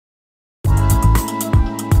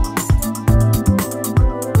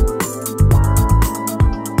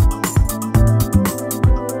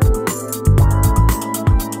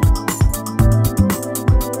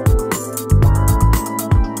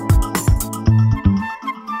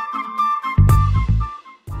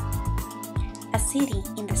city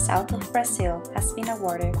in the south of Brazil has been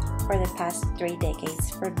awarded for the past 3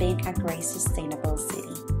 decades for being a great sustainable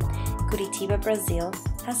city. Curitiba, Brazil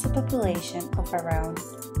has a population of around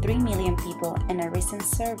 3 million people, and a recent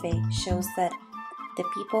survey shows that the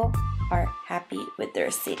people are happy with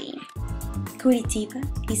their city. Curitiba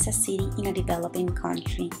is a city in a developing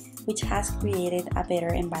country which has created a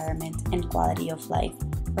better environment and quality of life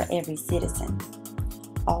for every citizen.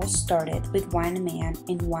 All started with one man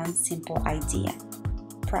and one simple idea: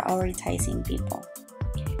 prioritizing people.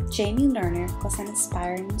 Jamie Lerner was an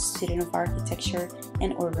aspiring student of architecture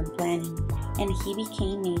and urban planning, and he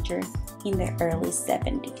became mayor in the early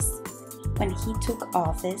 70s. When he took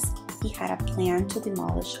office, he had a plan to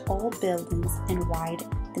demolish all buildings and widen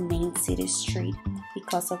the main city street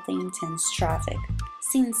because of the intense traffic.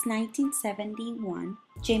 Since 1971,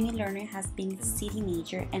 Jamie Lerner has been the city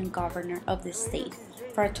mayor and governor of the state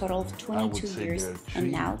for a total of 22 years,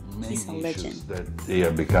 and now he's a legend. That they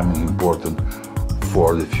are becoming important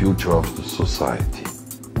for the future of the society.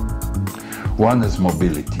 One is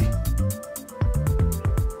mobility.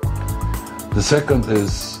 The second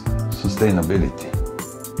is sustainability.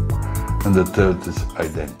 And the third is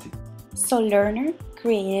identity. So Lerner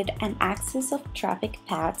created an axis of traffic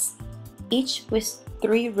paths, each with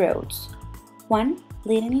 3 roads, one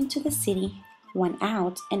leading into the city, one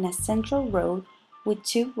out, and a central road with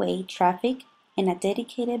 2-way traffic and a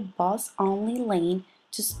dedicated bus-only lane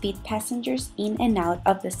to speed passengers in and out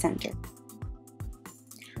of the center.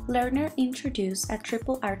 Lerner introduced a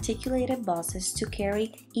triple articulated buses to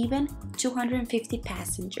carry even 250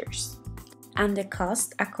 passengers, and the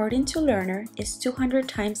cost, according to Lerner, is 200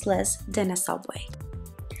 times less than a subway.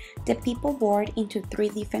 The people board into 3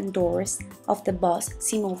 different doors of the bus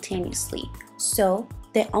simultaneously, so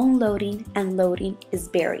the unloading and loading is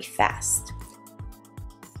very fast.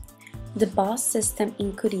 The bus system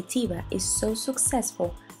in Curitiba is so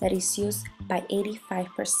successful that it's used by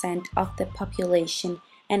 85% of the population,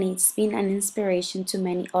 and it's been an inspiration to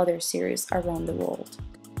many other cities around the world.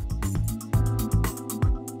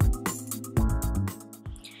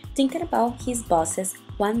 Thinking about his buses,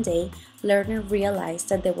 one day Lerner realized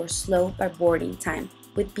that they were slow by boarding time,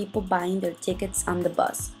 with people buying their tickets on the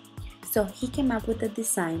bus. So he came up with a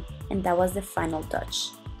design, and that was the final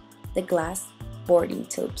touch: the glass boarding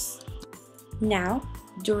tubes. Now,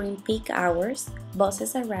 during peak hours,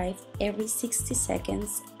 buses arrive every 60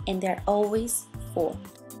 seconds and they're always full.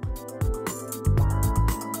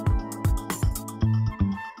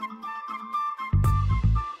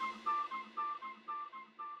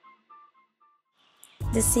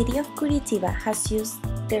 The city of Curitiba has used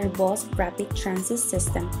their bus rapid transit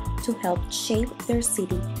system to help shape their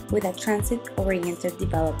city with a transit-oriented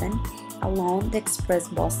development along the express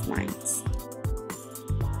bus lines.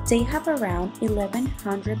 They have around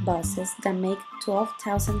 1,100 buses that make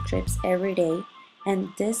 12,000 trips every day,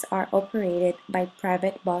 and these are operated by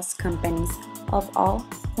private bus companies of all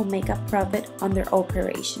who make a profit on their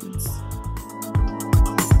operations.